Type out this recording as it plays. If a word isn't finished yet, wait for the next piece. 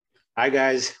Hi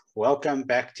guys, welcome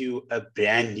back to a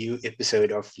brand new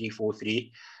episode of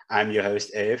 343. I'm your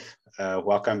host Af.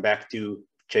 Welcome back to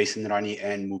Jason Ronnie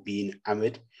and Mubin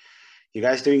Ahmed. You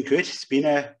guys doing good? It's been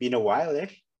a while, eh?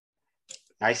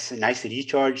 Nice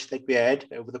recharge that we had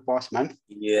over the past month.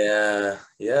 Yeah,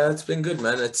 it's been good,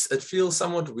 man. It feels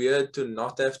somewhat weird to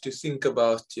not have to think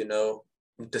about,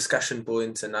 discussion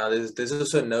points, and now there's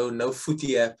also no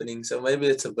footy happening. So maybe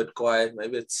it's a bit quiet.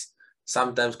 Maybe it's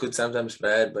sometimes good, sometimes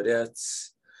bad. But yeah,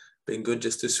 it's been good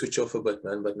just to switch off a bit,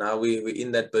 man. But now we're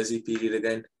in that busy period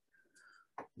again.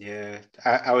 Yeah,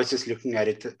 I was just looking at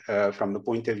it from the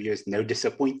point of view as no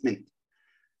disappointment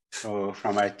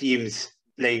from our teams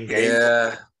playing games.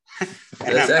 Yeah,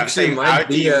 this actually might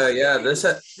be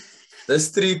this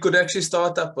three could actually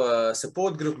start up a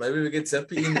support group. Maybe we get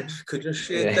Zippy in and could just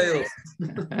share tales.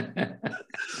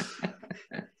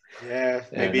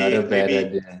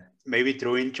 Maybe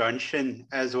throw in Johnson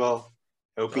as well.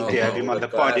 Hoping to have him on the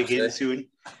pod again soon.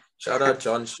 Shout out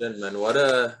Johnson, man. What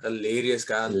a hilarious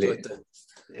guy on Twitter.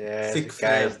 Yeah, thick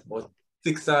fam.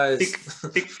 Thick thighs.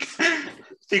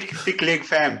 Thick leg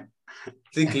fam.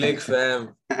 Thick leg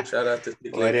fam. Shout out to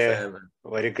thick leg fam. Man.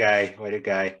 What a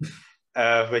guy.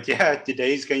 But yeah,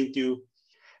 today is going to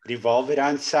revolve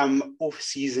around some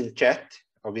off-season chat.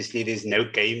 Obviously, there's no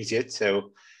games yet,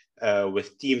 so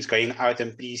with teams going out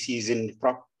in pre-season,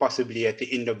 possibly at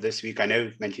the end of this week. I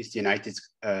know Manchester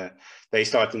United's they're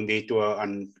starting their tour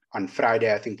on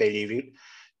Friday. I think they're leaving.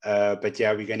 But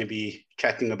yeah, we're going to be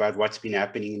chatting about what's been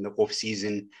happening in the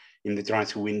off-season, in the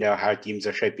transfer window, how teams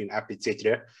are shaping up,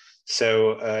 etc.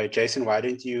 So, Jason, why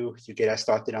don't you get us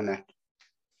started on that?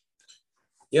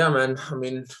 Yeah, man. I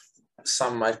mean,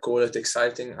 some might call it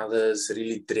exciting. Others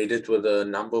really dread it with the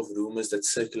number of rumors that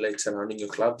circulate surrounding your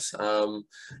clubs.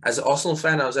 As an Arsenal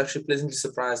fan, I was actually pleasantly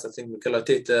surprised. I think Mikel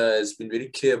Arteta has been very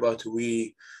clear about who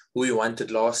he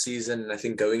wanted last season. And I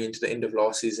think going into the end of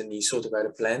last season, he sort of had a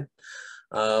plan.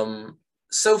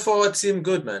 So far, it seemed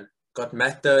good, man. Got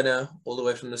Matt Turner all the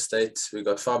way from the States. We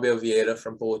got Fabio Vieira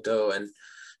from Porto and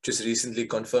just recently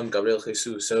confirmed Gabriel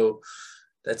Jesus. So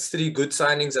that's three good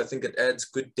signings. I think it adds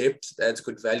good depth. It adds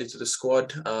good value to the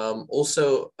squad.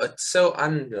 Also, it's so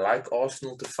unlike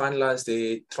Arsenal to finalize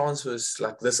their transfers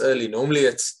like this early. Normally,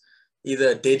 it's either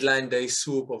a deadline day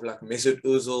swoop of like Mesut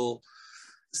Ozil.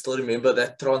 Still remember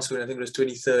that transfer, I think it was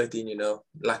 2013,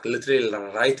 like literally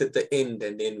right at the end,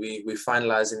 and then we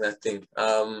finalizing that thing.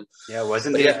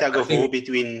 Wasn't there a tug of war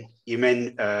between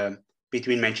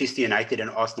Manchester United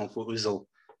and Arsenal for Ozil?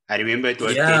 I remember it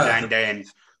was deadline day and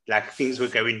like things were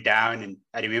going down, and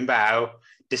I remember how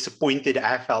disappointed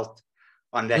I felt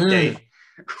on that day.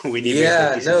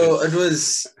 It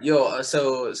was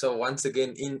so once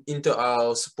again into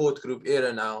our support group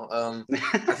era now.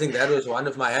 I think that was one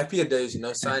of my happier days,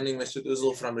 signing Mesut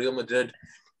Ozil from Real Madrid.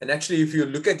 And actually, if you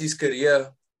look at his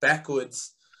career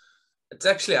backwards, it's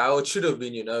actually how it should have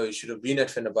been. He should have been at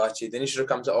Fenerbahce, then he should have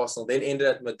come to Arsenal, then ended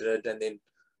at Madrid, and then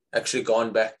actually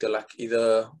gone back to like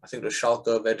either, I think it was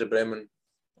Schalke, Werder Bremen,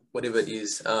 whatever it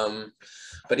is.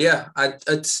 But yeah,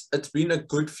 it's been a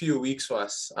good few weeks for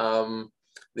us.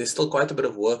 There's still quite a bit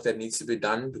of work that needs to be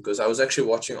done, because I was actually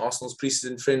watching Arsenal's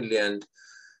preseason friendly, and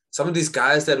some of these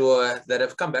guys that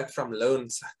have come back from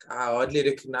loans, like, I hardly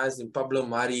recognize them. Pablo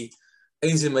Mari,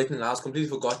 Ainsley Maitland-Niles, completely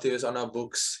forgot he was on our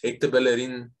books. Hector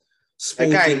Bellerin,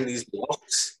 sporting these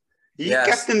locks. He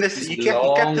captained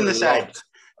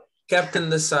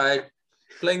the side,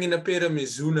 playing in a pair of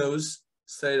Mizunos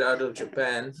straight out of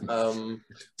Japan. So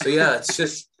yeah, it's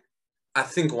just, I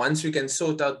think once we can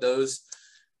sort out those,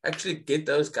 actually get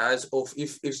those guys off,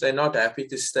 if they're not happy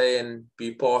to stay and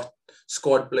be part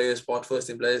squad players, part first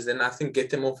team players, then I think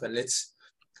get them off and let's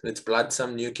blood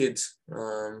some new kids.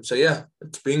 So yeah,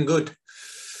 it's been good.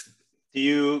 Do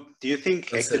you think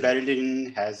Hector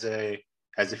Bellerin has a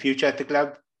future at the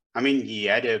club? I mean, he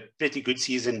had a pretty good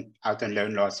season out on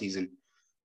loan last season.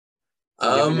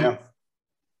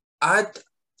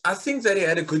 I think that he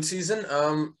had a good season,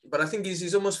 but I think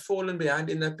he's almost fallen behind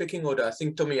in that picking order. I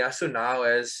think Tomiyasu now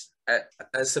has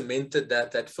cemented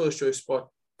that first choice spot,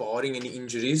 barring any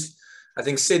injuries. I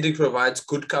think Cedric provides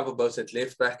good cover both at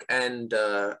left back and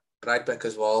right back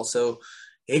as well. So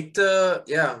Hector,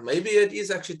 maybe it is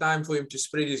actually time for him to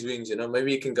spread his wings.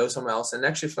 Maybe he can go somewhere else and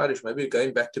actually flourish. Maybe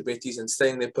going back to Betis and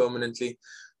staying there permanently,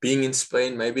 being in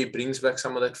Spain, maybe brings back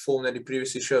some of that form that he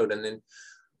previously showed, and then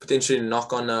potentially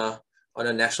knock on a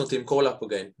national team call-up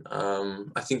again.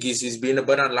 I think he's been a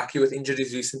bit unlucky with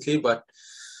injuries recently, but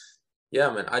yeah,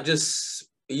 man,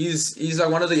 he's like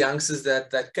one of the youngsters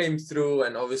that came through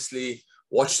and obviously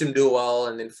watched him do well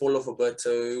and then fall off a bit.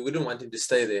 So we wouldn't want him to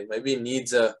stay there. Maybe he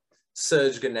needs a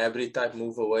Serge Gnabry type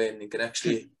move away, and he can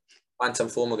actually find some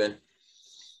form again.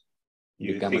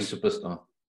 You become think, a superstar.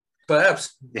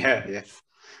 Perhaps. yeah.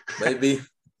 Maybe.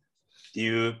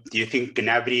 Do you think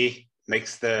Gnabry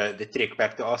makes the trek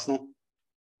back to Arsenal?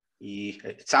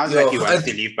 It sounds like he wants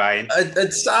to leave Bayern.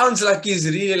 It sounds like he's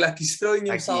really like he's throwing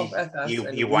Like himself at us.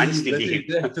 he wants to leave.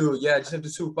 Just have to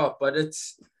swoop up. But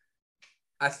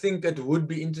I think it would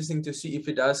be interesting to see if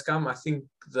it does come. I think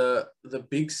the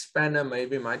big spanner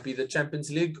maybe might be the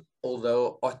Champions League,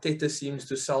 although Arteta seems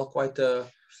to sell quite a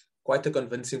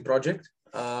convincing project.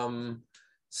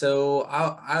 So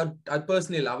I'd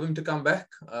personally love him to come back.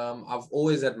 I've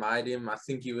always admired him. I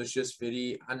think he was just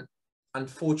very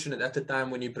unfortunate at the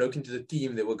time when he broke into the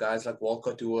team. There were guys like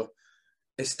Walcott who were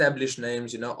established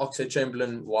names.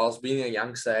 Oxlade-Chamberlain, whilst being a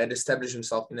youngster, had established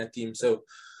himself in that team. So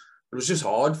it was just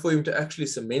hard for him to actually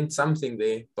cement something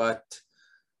there. But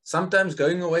sometimes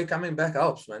going away, coming back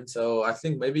helps, man. So I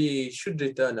think maybe he should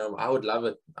return home. I would love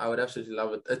it. I would absolutely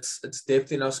love it. It's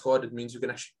depth in our squad. It means we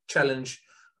can actually challenge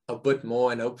a bit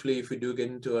more. And hopefully if we do get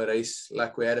into a race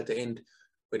like we had at the end,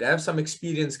 we'd have some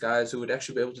experienced guys who would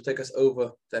actually be able to take us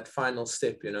over that final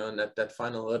step, and that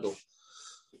final hurdle.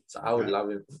 So I would love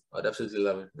him. I'd absolutely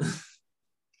love him.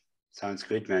 Sounds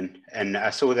good, man. And I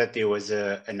saw that there was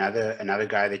another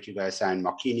guy that you guys signed,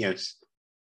 Marquinhos.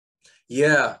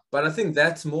 Yeah, but I think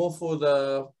that's more for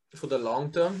the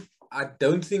long term. I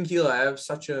don't think he'll have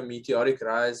such a meteoric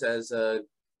rise as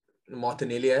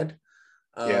Martinelli had.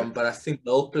 But I think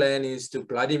the whole plan is to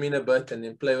blood him in a bit and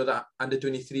then play with the under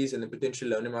 23s and then potentially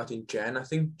loan him out in Jan, I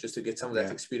think, just to get some of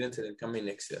that experience and then come in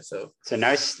next year. So it's a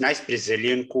nice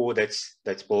Brazilian core that's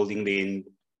building in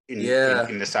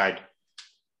the side.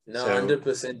 No,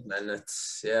 100%, man.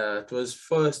 It was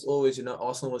first always,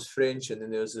 Arsenal was French, and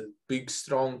then there was a big,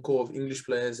 strong core of English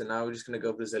players, and now we're just going to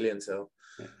go Brazilian. So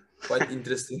quite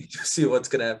interesting to see what's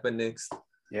going to happen next.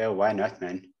 Yeah, why not,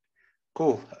 man?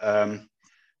 Cool.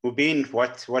 Mubin,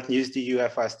 what news do you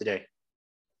have for us today?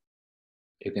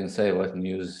 You can say what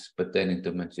news pertaining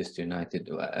to Manchester United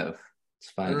do I have. It's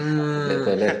fine.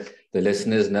 Let the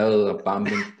listeners know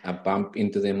I bump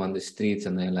into them on the streets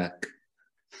and they're like,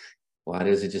 why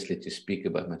does it just let you speak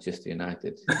about Manchester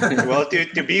United? Well,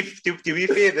 to be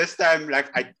fair, this time, like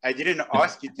I didn't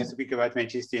ask you to speak about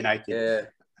Manchester United. Yeah.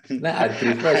 No, I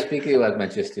prefer speaking about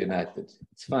Manchester United.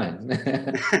 It's fine.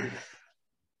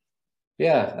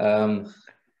 Yeah.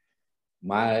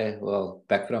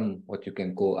 Back from what you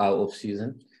can call our off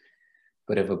season,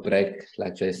 bit of a break,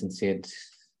 like Jason said,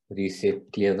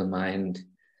 reset, clear the mind,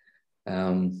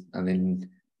 and then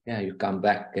you come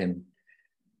back and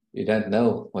you don't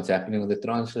know what's happening with the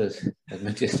transfers at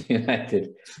Manchester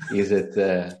United. Is it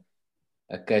a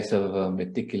case of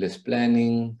meticulous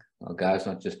planning, or guys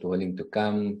not just willing to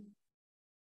come?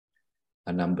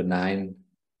 A number 9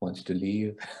 wants to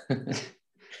leave.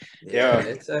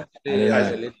 Let's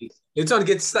not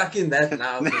get stuck in that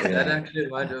now. That actually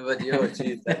might be, but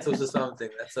geez, that's also something.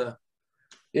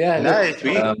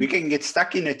 We can get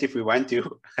stuck in it if we want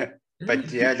to. But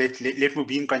let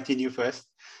Mubin continue first.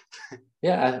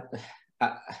 I'm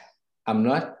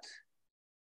not.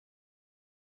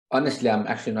 Honestly, I'm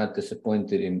actually not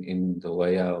disappointed in the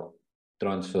way our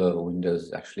transfer window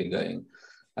is actually going.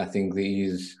 I think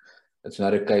it's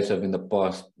not a case of in the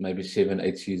past maybe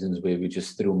 7-8 seasons where we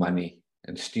just threw money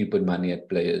and stupid money at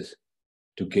players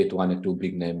to get 1 or 2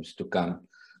 big names to come.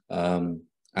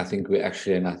 I think we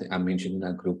actually, and I think I mentioned in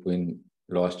our group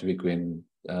last week when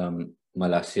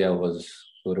Malacia was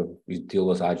his deal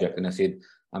was hijacked, and I said,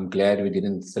 I'm glad we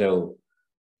didn't throw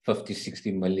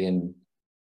 50-60 million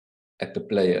at the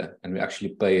player and we actually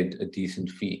paid a decent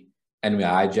fee and we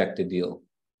hijacked the deal.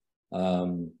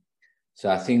 So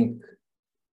I think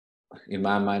in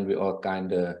my mind we are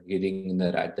kind of heading in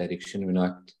the right direction. We're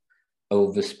not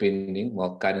overspending.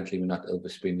 Well, currently we're not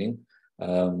overspending.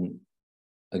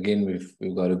 Again,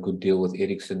 we've got a good deal with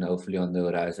Eriksen hopefully on the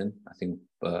horizon. I think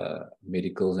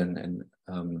medicals and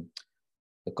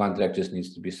the contract just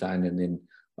needs to be signed, and then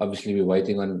obviously we're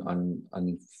waiting on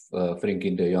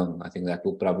Frenkie de Jong. I think that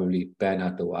will probably pan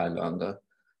out a while longer.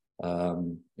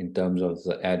 In terms of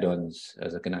the add-ons,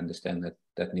 as I can understand,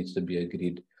 that needs to be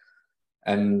agreed.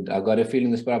 And I got a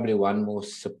feeling there's probably one more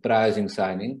surprising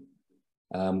signing,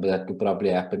 but that will probably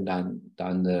happen down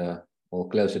the or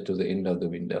closer to the end of the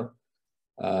window.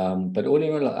 But all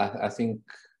in all, I think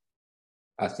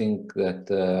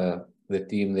that the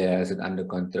team there has it under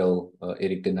control.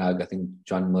 Erik ten Hag, I think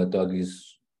John Murdoch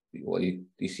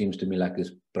he seems to me like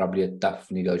he's probably a tough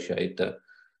negotiator.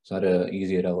 It's not an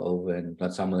easy roll over, and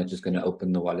not someone that's just going to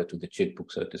open the wallet to the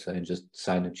checkbook, so to say, and just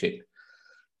sign a check.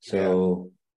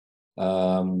 So,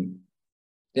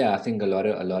 I think a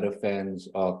lot of fans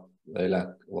are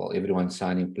everyone's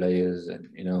signing players, and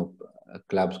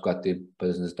clubs got their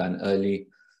business done early.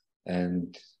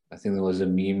 And I think there was a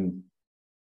meme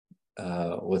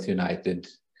with United.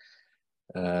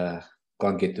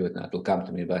 Can't get to it now; it'll come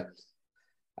to me. But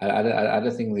I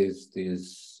don't think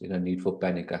there's need for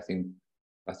panic. I think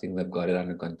they've got it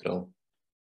under control.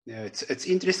 Yeah, it's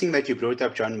interesting that you brought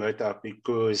up John Murtough,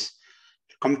 because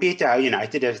compared to how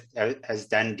United has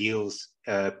done deals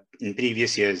in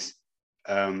previous years,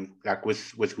 like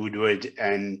with Woodward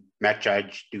and Matt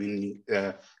Judge doing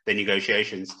the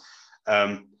negotiations,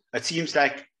 it seems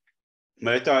like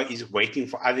Murtough is waiting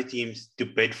for other teams to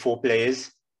bid for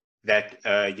players that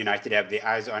United have their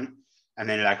eyes on, and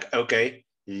then like, okay,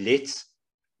 let's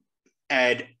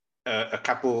add a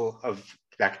couple of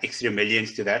like extra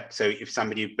millions to that. So if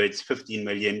somebody bids 15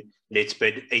 million, let's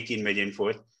bid 18 million for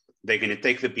it. They're going to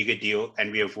take the bigger deal,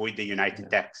 and we avoid the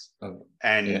United tax.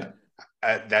 And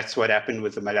that's what happened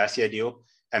with the Malacia deal.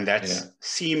 And that's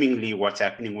seemingly what's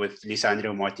happening with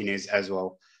Lisandro Martinez as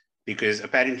well, because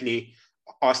apparently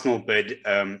Arsenal bid,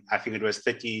 I think it was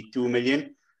 32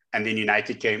 million. And then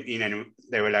United came in and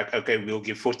they were like, okay, we'll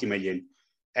give 40 million.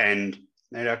 And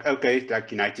they're like, okay,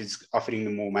 like United's offering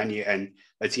them more money. And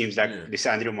it seems like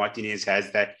Lisandro Martinez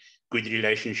has that good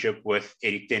relationship with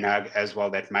Erik ten Hag as well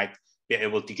that might be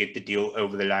able to get the deal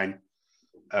over the line.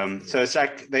 So it's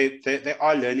like they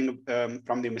are learning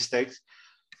from their mistakes.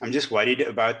 I'm just worried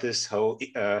about this whole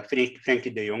Frankie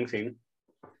de Jong thing.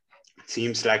 It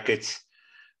seems like it's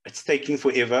taking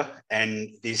forever, and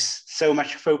there's so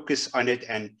much focus on it.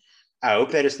 And I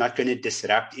hope that it's not going to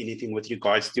disrupt anything with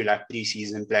regards to like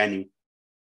pre-season planning.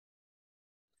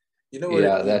 You know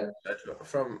what?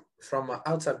 From an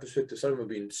outside perspective, sorry,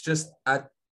 Mabin, it's just I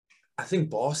think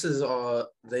bosses are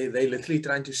they literally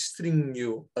trying to string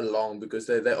you along because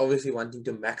they're obviously wanting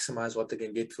to maximize what they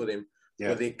can get for them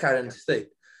with their current state.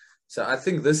 So I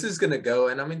think this is gonna go,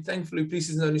 and I mean, thankfully,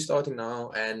 preseason is only starting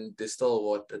now, and there's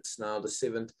still it's now the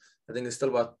 7th. I think it's still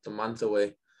about a month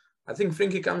away. I think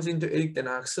Frankie comes into Erik ten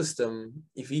Hag's system.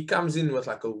 If he comes in with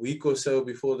like a week or so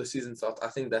before the season starts, I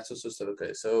think that's also still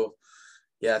okay. So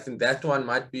yeah, I think that one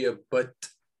might be a bit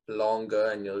longer,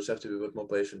 and you'll just have to be a bit more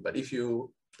patient. But if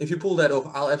you pull that off,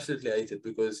 I'll absolutely hate it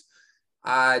because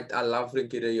I love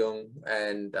Frankie de Jong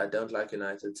and I don't like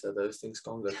United, so those things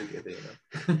can't go together, you know.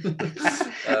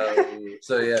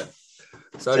 So yeah,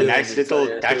 sorry, it's a nice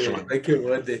little touch. Thank you,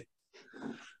 word there.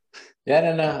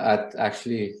 Yeah, no. I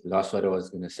actually lost what I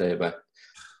was going to say, but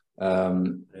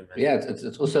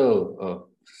it's also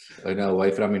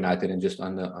away from United and just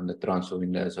on the transfer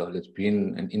window as well. It's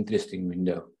been an interesting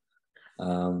window.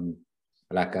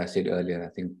 Like I said earlier, I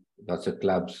think lots of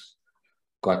clubs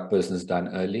got business done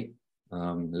early.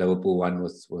 Liverpool won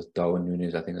with Darwin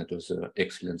Núñez. I think that was an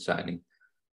excellent signing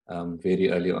very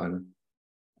early on.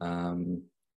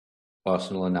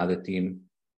 Arsenal, another team,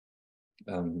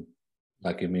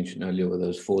 like you mentioned earlier, with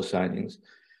those 4 signings.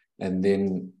 And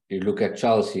then you look at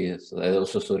Chelsea, so they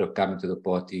also sort of come to the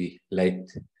party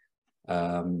late.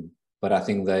 But I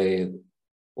think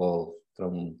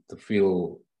from the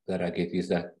feel that I get is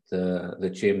that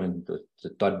the chairman, the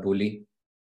Todd Boehly,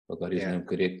 I got his name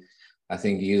correct, I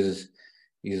think he's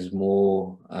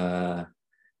more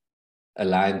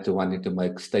aligned to wanting to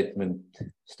make statement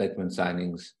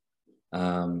signings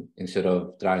instead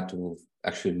of trying to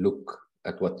actually look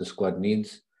at what the squad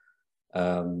needs,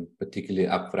 particularly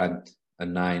up front, a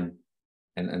 9,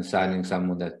 and signing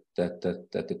someone that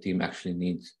the team actually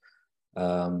needs.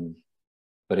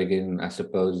 But again, I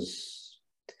suppose,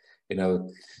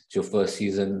 it's your first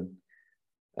season.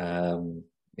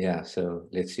 So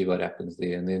let's see what happens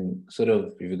there. And then sort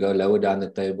of, if you go lower down the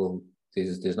table,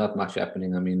 there's not much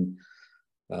happening. I mean,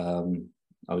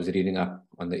 I was reading up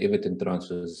on the Everton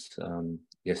transfers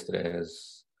yesterday.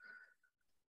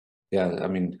 I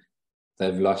mean,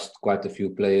 they've lost quite a few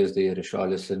players there.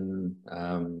 Richarlison,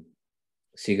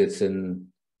 Sigurdsson,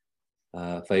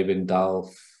 Fabian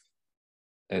Delph,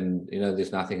 and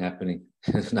there's nothing happening.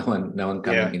 There's no one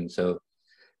coming in. So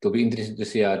it'll be interesting to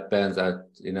see how it pans out,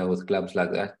 with clubs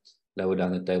like that lower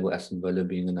down the table, Aston Villa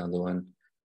being another one.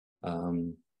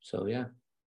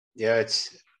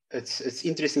 It's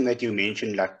interesting that you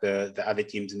mentioned like the other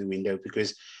teams in the window,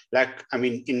 because like, I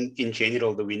mean, in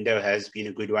general, the window has been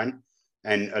a good one,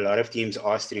 and a lot of teams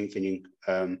are strengthening.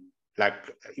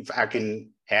 Like, if I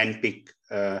can handpick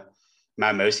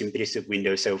my most impressive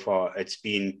window so far, it's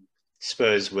been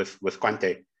Spurs with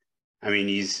Conte. I mean,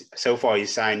 he's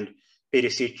signed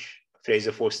Perisic,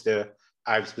 Fraser Forster,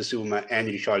 Ives Bissouma, and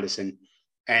Richarlison,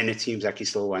 and it seems like he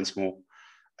still wants more.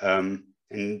 And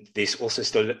there's also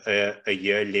still a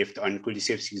year left on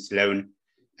Kulusevski's loan,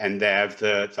 and they have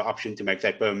the option to make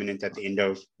that permanent at the end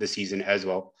of the season as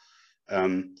well.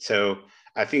 So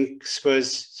I think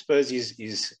Spurs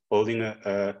is building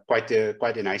quite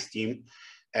a nice team,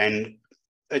 and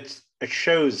it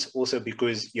shows also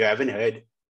because you haven't heard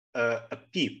a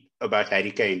peep about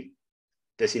Harry Kane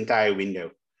this entire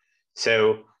window.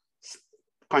 So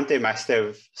Conte must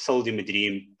have sold him a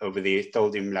dream over there,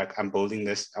 told him, like, I'm building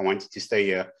this, I want you to stay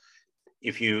here.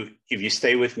 If you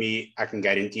stay with me, I can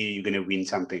guarantee you're going to win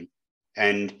something.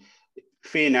 And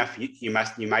fair enough, you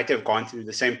might have gone through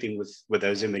the same thing with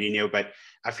Jose Mourinho, but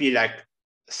I feel like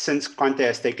since Conte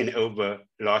has taken over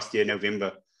last year,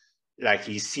 November, like,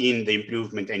 he's seen the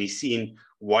improvement and he's seen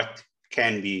what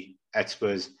can be at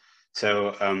Spurs.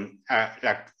 So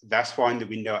like, thus far in the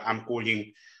window, I'm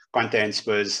calling Conte and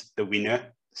Spurs the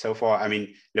winner so far. I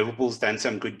mean, Liverpool's done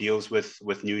some good deals with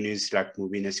Nunes, like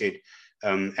Mubina said,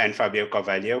 and Fabio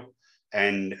Carvalho,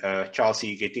 and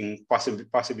Chelsea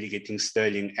possibly getting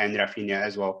Sterling and Rafinha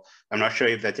as well. I'm not sure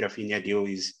if that Rafinha deal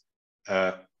is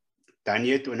done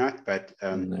yet or not, but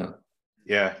no.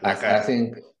 Yeah, like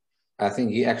I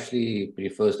think he actually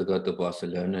prefers to go to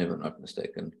Barcelona, if I'm not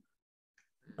mistaken.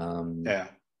 Yeah,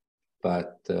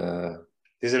 but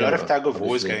there's a lot of tug of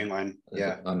wars going on.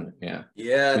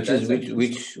 Yeah,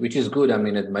 which is good. I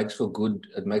mean, it makes for a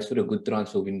good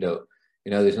transfer window.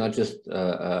 You know, there's not just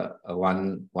a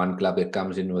one club that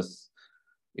comes in with,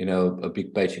 you know, a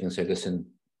big paycheck and say, listen,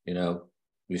 you know,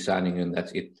 we're signing and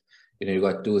that's it. You know, you've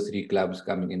got 2 or 3 clubs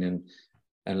coming in,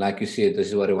 and like you said, this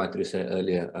is what I wanted to say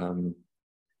earlier.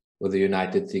 With the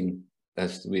United thing,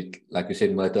 that's with, like you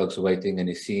said, Murdoch's waiting and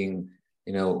he's seeing,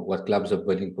 you know, what clubs are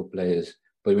bidding for players,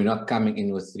 but we're not coming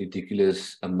in with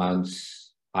ridiculous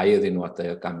amounts higher than what they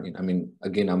are coming in. I mean,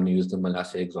 again, I'm going to use the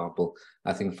Malacia example.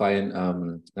 I think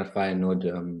Leon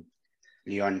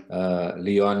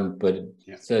put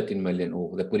 13 million,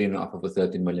 or they put in an offer for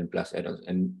 13 million plus add-ons,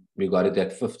 and we got it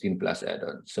at 15 plus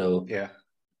add-ons. So,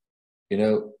 you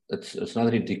know, it's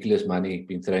not ridiculous money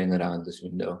being thrown around this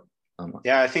window.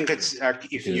 I think it's like,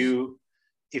 if you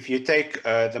take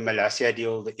the Malacia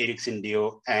deal, the Eriksen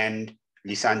deal, and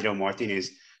Lisandro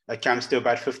Martinez, it comes to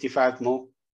about 55 mil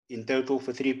in total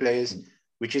for 3 players,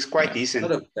 which is quite decent.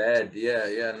 Not a bad,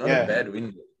 not a bad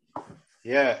window.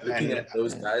 Yeah, looking at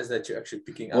those guys that you're actually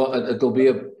picking up. Well, it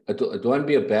won't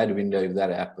be a bad window if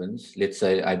that happens. Let's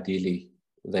say ideally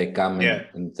they come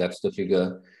and that's the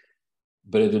figure.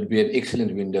 But it would be an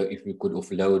excellent window if we could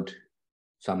offload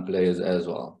some players as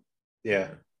well. Yeah.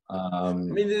 I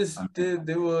mean,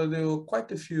 there were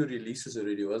quite a few releases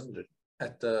already, wasn't it?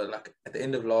 At the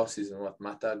end of last season,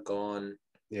 Mata gone.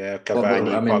 Yeah, Cavani,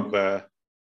 Pogba,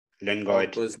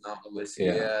 Lingard. Pogba's now obviously,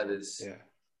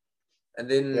 and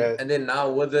then now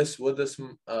with this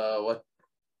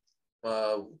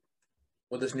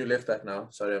new left back now.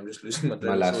 Sorry, I'm just losing my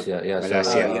train of thought.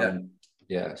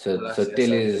 Malacia. So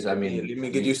Telles, I mean, let me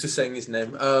get used to saying his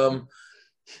name.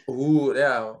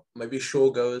 Maybe Shaw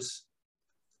goes.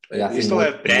 Maybe. You still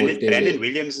have Brandon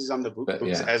Williams is on the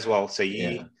books as well. So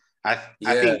I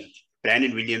think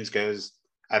Brandon Williams goes.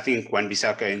 I think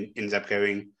Wan-Bissaka ends up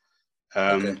going.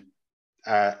 I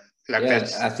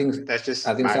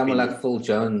think someone like Phil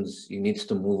Jones, he needs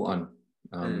to move on.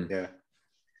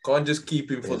 Can't just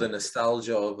keep him for the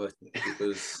nostalgia of it,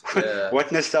 because what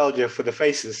nostalgia for the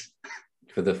faces?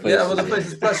 For the faces. Yeah, for the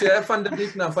faces. Plus, you have Van der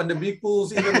Beek now. Van der Beek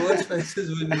pulls even worse faces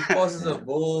when he passes a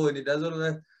ball and he does all of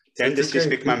that. Don't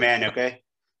disrespect my man, okay?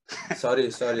 Sorry.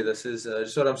 This is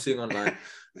just what I'm seeing online.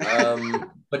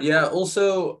 But yeah,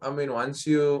 also, I mean, once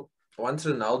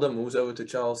Ronaldo moves over to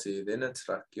Chelsea, then it's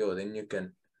like,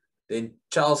 then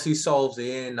Chelsea solves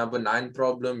their number 9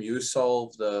 problem. You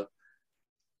solve the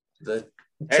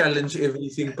challenge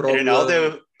everything problem.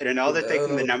 Ronaldo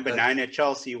taking the number 9 at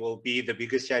Chelsea will be the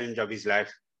biggest challenge of his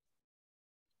life.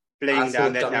 Playing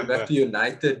down that number. Back to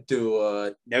United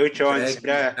to no chance,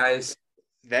 bruh.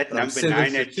 That number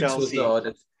 9 at Chelsea.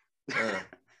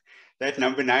 That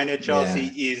number 9 at Chelsea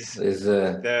is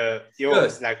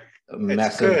like a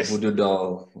massive voodoo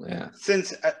doll. Yeah.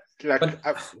 Since who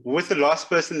was the last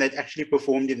person that actually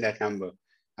performed in that number?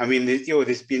 I mean,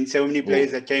 there's been so many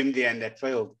players that came there and that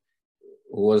failed.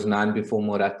 Who was 9 before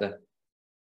Morata?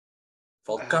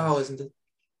 Falcao, isn't it?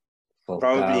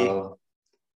 Probably.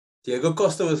 Diego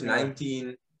Costa was 19.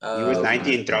 He was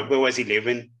 19. Drogba was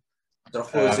 11. I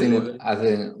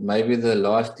think maybe the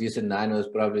last decent 9 was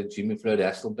probably Jimmy Floyd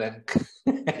Hasselbank.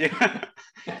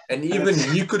 And even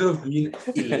he could have been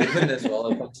 11 as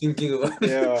well, if I'm thinking about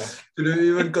it. Could have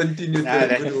even continued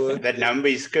good work. That number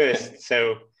is cursed.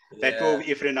 So that will,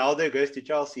 if Ronaldo goes to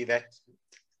Chelsea,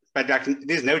 but like,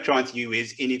 there's no chance he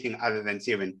is anything other than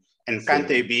 7. And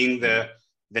Kante being the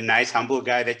the nice, humble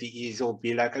guy that he is, will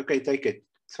be like, okay, take it.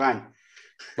 It's fine.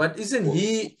 But isn't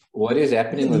he? What is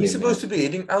happening with He's him? supposed to be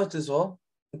heading out as well.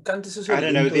 Kante is also I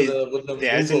don't know. linked with the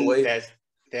There move away.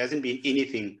 hasn't been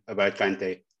anything about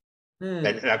Kante.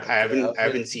 That, like, I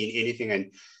haven't seen anything,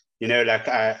 and like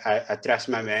I trust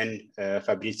my man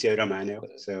Fabrizio Romano,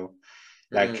 so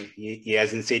like he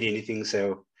hasn't said anything.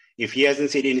 So if he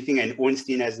hasn't said anything and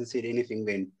Ornstein hasn't said anything,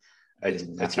 then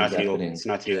it's not real. It's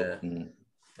not real. Yeah.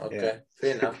 Okay,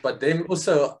 fair enough. But then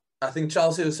also, I think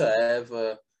Chelsea also have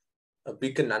a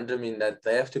big conundrum in that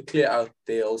they have to clear out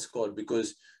their whole squad,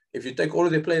 because if you take all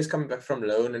of their players coming back from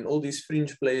loan and all these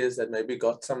fringe players that maybe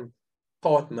got some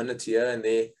part minutes here and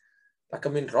there, like, I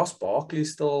mean, Ross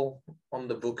Barkley's still on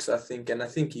the books, I think, and I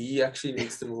think he actually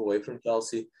needs to move away from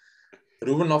Chelsea.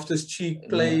 Ruben Loftus-Cheek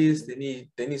plays, then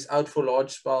he's out for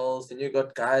large spells. Then you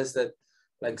got guys that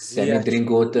like Sammy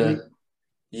Drinkwater.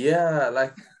 Yeah,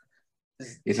 like,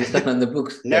 is he still on the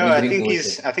books? No, I think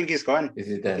he's gone. Is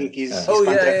he I think his oh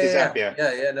contract is up.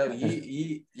 Yeah. No,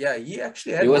 he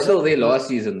actually had. He was still there last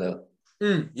season though.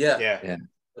 Yeah.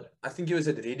 I think he was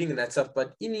at Reading and that stuff.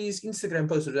 But in his Instagram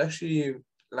post, it was actually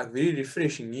like very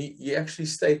refreshing. He actually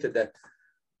stated that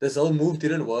this whole move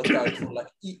didn't work out for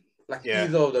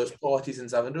either of those parties and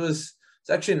stuff. And it's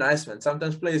actually nice, man.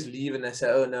 Sometimes players leave and they say,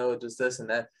 "Oh no, it was this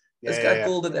and that." This guy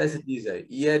called it as it is.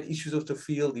 He had issues off the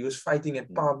field. He was fighting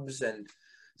at pubs and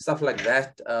stuff like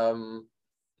that.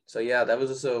 So yeah, that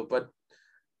was also. But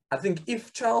I think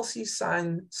if Chelsea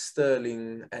sign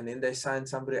Sterling and then they sign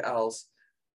somebody else,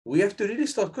 we have to really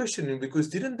start questioning, because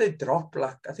didn't they drop,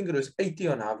 like, I think it was 80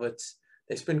 on Havertz.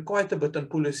 They spent quite a bit on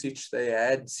Pulisic. They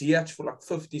had Ziyech for like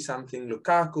 50 something,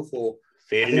 Lukaku for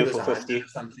for 50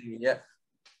 something. Yeah.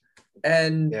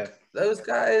 And those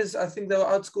guys, I think they were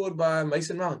outscored by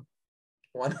Mason Mount.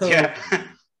 We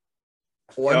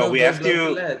have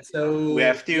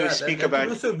to speak about.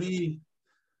 Also be,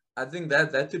 I think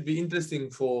that would be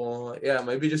interesting for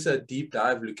maybe just a deep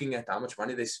dive looking at how much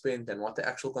money they spent and what the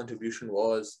actual contribution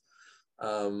was.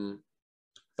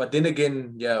 But then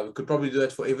again, we could probably do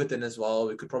that for Everton as well.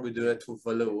 We could probably do it for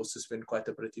Villa, who also spend quite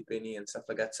a pretty penny and stuff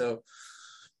like that. So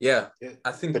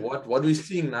I think what we're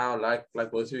seeing now, like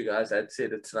both of you guys had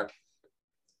said, it's like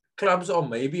clubs are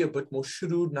maybe a bit more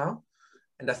shrewd now.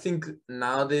 And I think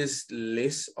now there's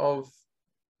less of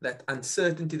that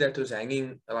uncertainty that was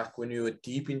hanging, like when you were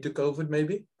deep into COVID,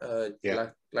 maybe,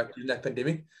 like in that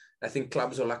pandemic. I think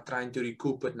clubs are like trying to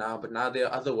recoup it now, but now there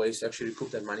are other ways to actually recoup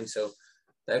that money. So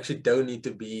they actually don't need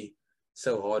to be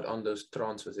so hard on those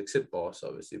transfers, except Barca,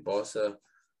 obviously. Barca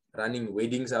running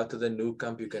weddings out of the Nou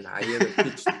Camp. You can hire the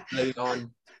pitch to play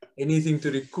on, anything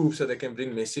to recoup so they can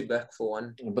bring Messi back for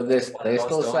one. But they're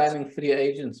still signing free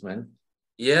agents, man.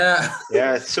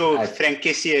 Yeah. So Frank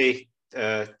Kessié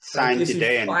signed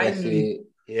today, and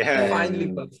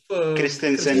finally confirmed.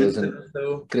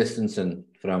 Christensen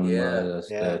from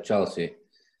Chelsea.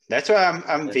 That's why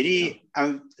I'm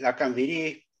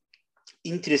very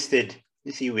interested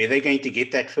to see where they're going to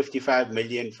get that 55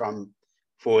 million for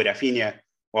Rafinha,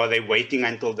 or are they waiting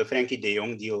until the Frankie de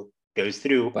Jong deal goes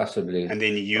through, possibly, and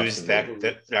then use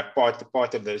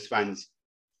part of those funds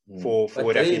for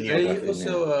Rafinha. They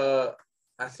also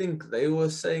I think they were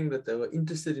saying that they were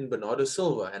interested in Bernardo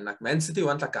Silva, and like Man City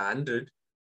want like 100,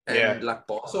 and like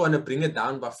Barca want to bring it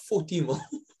down by 40 mil.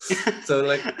 So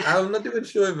like, I'm not even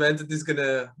sure if Man City is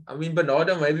gonna. I mean,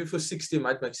 Bernardo maybe for 60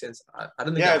 might make sense. I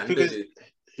don't think. Yeah, because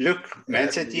look,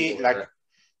 Man City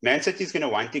is gonna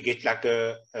want to get like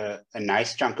a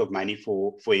nice chunk of money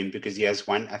for him, because he has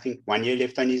 1 year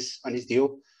left on his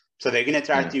deal. So they're gonna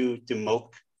try to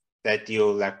milk that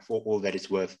deal like for all that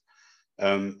it's worth.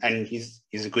 And he's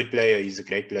a good player. He's a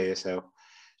great player. So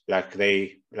like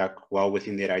they well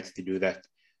within their rights to do that.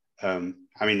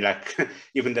 I mean, like,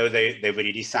 even though they've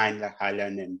already signed like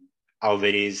Haaland and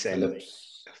Alvarez and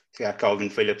Calvin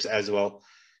Phillips as well.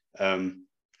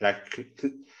 Like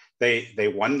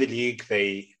they won the league.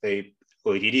 They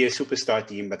already a superstar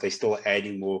team, but they're still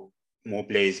adding more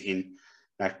players in.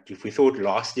 Like, if we thought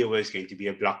last year was going to be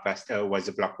a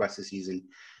blockbuster season,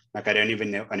 like, I don't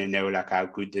even want to know like how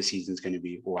good the season's going to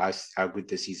be, or how good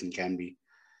the season can be.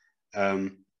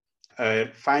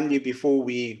 Finally, before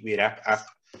we wrap up,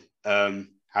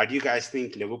 how do you guys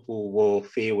think Liverpool will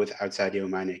fare without Sadio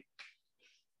Mane?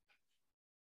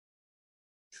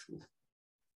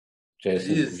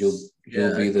 Jason,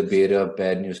 you'll be the bearer of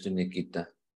bad news to Nikita.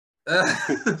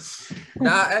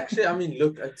 Actually, I mean,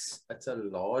 look, it's a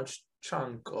large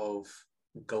chunk of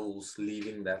goals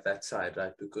leaving that side,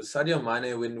 right? Because Sadio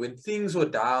Mane, when things were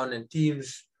down and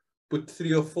teams put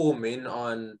 3 or 4 men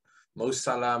on Mo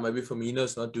Salah, maybe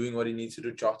Firmino's not doing what he needs to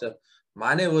do, Jota,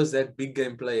 Mane was that big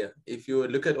game player. If you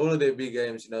look at all of their big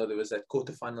games, you know, there was that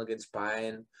quarterfinal against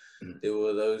Bayern, there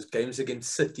were those games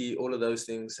against City, all of those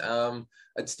things.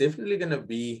 It's definitely going to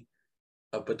be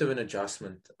a bit of an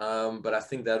adjustment. But I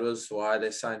think that was why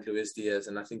they signed Luis Diaz.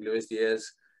 And I think Luis Diaz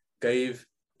gave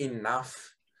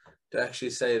enough to actually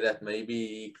say that maybe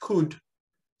he could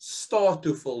start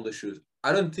to fill the shoes.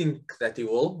 I don't think that he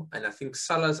will. And I think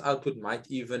Salah's output might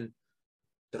even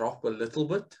drop a little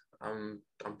bit. I'm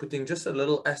putting just a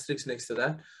little asterisk next to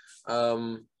that.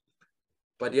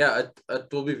 But yeah, it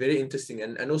will be very interesting.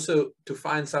 And also to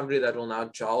find somebody that will now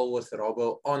gel with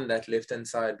Robbo on that left-hand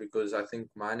side, because I think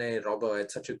Mane and Robbo had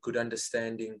such a good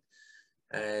understanding.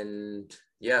 And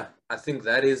yeah, I think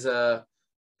that is a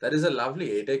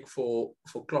lovely headache for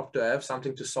Klopp to have,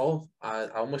 something to solve. I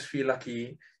almost feel like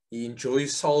he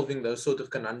enjoys solving those sort of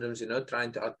conundrums, you know,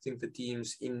 trying to outthink the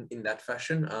teams in that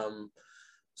fashion.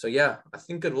 So yeah, I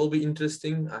think it will be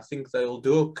interesting. I think they will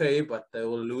do okay, but they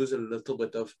will lose a little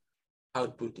bit of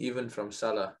output even from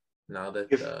Salah now that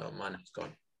Mane is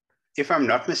gone. If I'm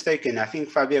not mistaken, I think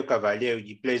Fabio Carvalho,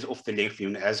 he plays off the left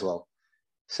wing as well.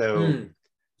 So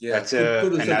yeah, that's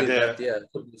could another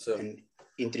an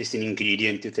interesting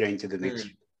ingredient to throw into the mix.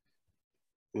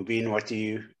 Mubin, what do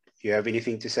you have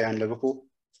anything to say on Liverpool?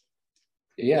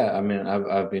 Yeah, I mean,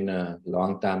 I've been a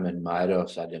long time admirer of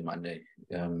Sadio Mane.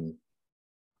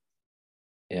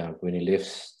 Yeah, when he left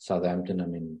Southampton, I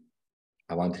mean,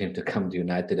 I wanted him to come to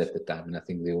United at the time, and I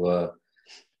think there were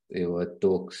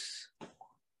talks,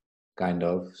 kind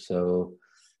of. So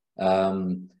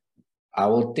I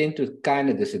will tend to kind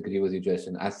of disagree with you,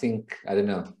 Jason. I think, I don't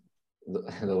know,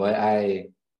 the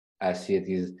way I see it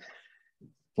is,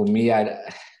 for me,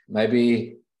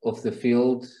 maybe off the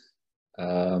field,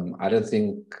 I don't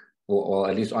think, or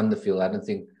at least on the field, I don't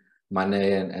think Mane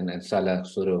and Salah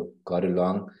sort of got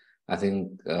along. I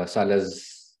think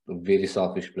Salah's a very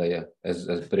selfish player, as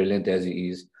brilliant as he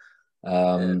is.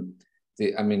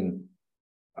 I mean,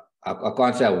 I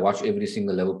can't say I watch every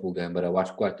single Liverpool game, but I watch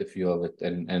quite a few of it.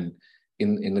 And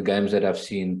in the games that I've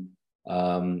seen,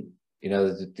 you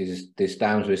know, there's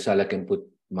times where Salah can put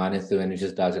Mane through and he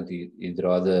just doesn't. He'd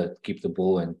rather keep the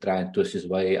ball and try and twist his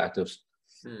way out of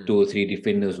 2 or 3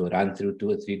 defenders, or run through 2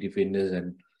 or 3 defenders.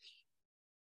 And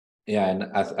yeah, and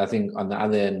I think on the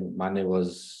other end, Mane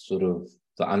was sort of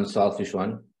the unselfish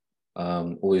one,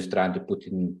 always trying to put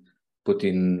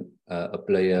in a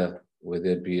player,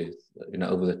 whether it be, you know,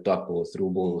 over the top or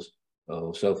through balls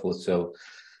or so forth. So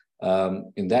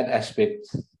in that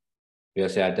aspect,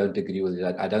 yes, I don't agree with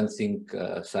that. I don't think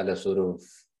Salah sort of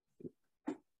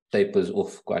tapers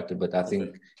off quite a bit. I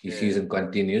think his season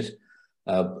continues.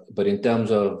 But in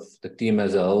terms of the team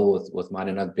as a whole, with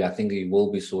Mane not be, I think he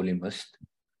will be sorely missed.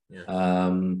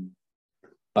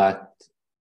 But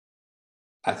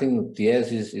I think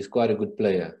Diaz is quite a good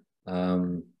player. I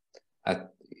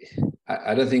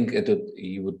don't think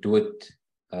he would do it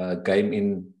game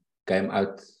in, game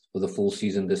out for the full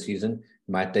season this season.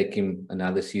 It might take him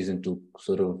another season to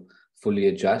sort of fully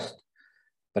adjust.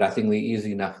 But I think there is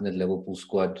enough in the Liverpool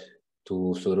squad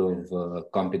to sort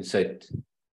of compensate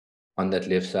on that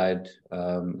left side.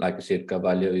 Like I said,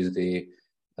 Carvalho is the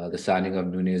signing of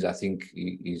Núñez. I think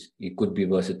he could be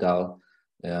versatile,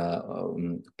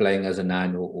 playing as a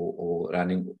 9 or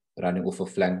running off a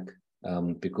flank,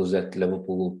 because that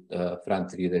Liverpool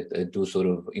front three, they do sort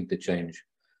of interchange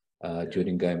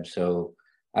during games. So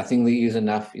I think there is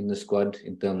enough in the squad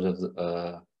in terms of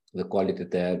the quality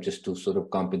that they have, just to sort of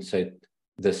compensate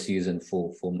this season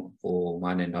for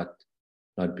Mane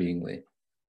not being there.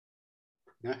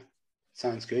 Yeah,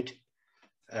 sounds good.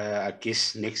 I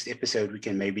guess next episode we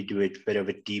can maybe do a bit of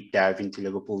a deep dive into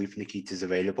Liverpool if Nikita's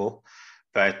available.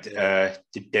 But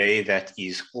today, that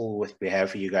is all what we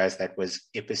have for you guys. That was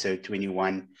episode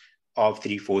 21 of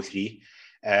 343.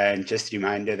 And just a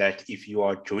reminder that if you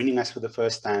are joining us for the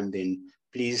first time, then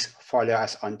please follow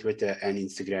us on Twitter and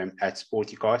Instagram at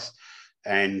Sportycast,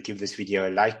 and give this video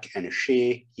a like and a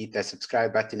share. Hit that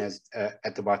subscribe button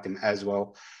at the bottom as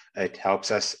well. It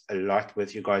helps us a lot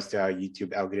with regards to our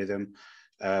YouTube algorithm.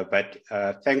 But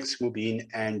thanks, Mubin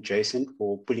and Jason,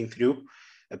 for pulling through.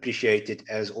 Appreciate it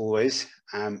as always.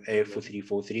 I'm A for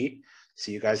 343.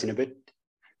 See you guys in a bit.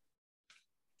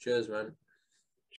 Cheers, man.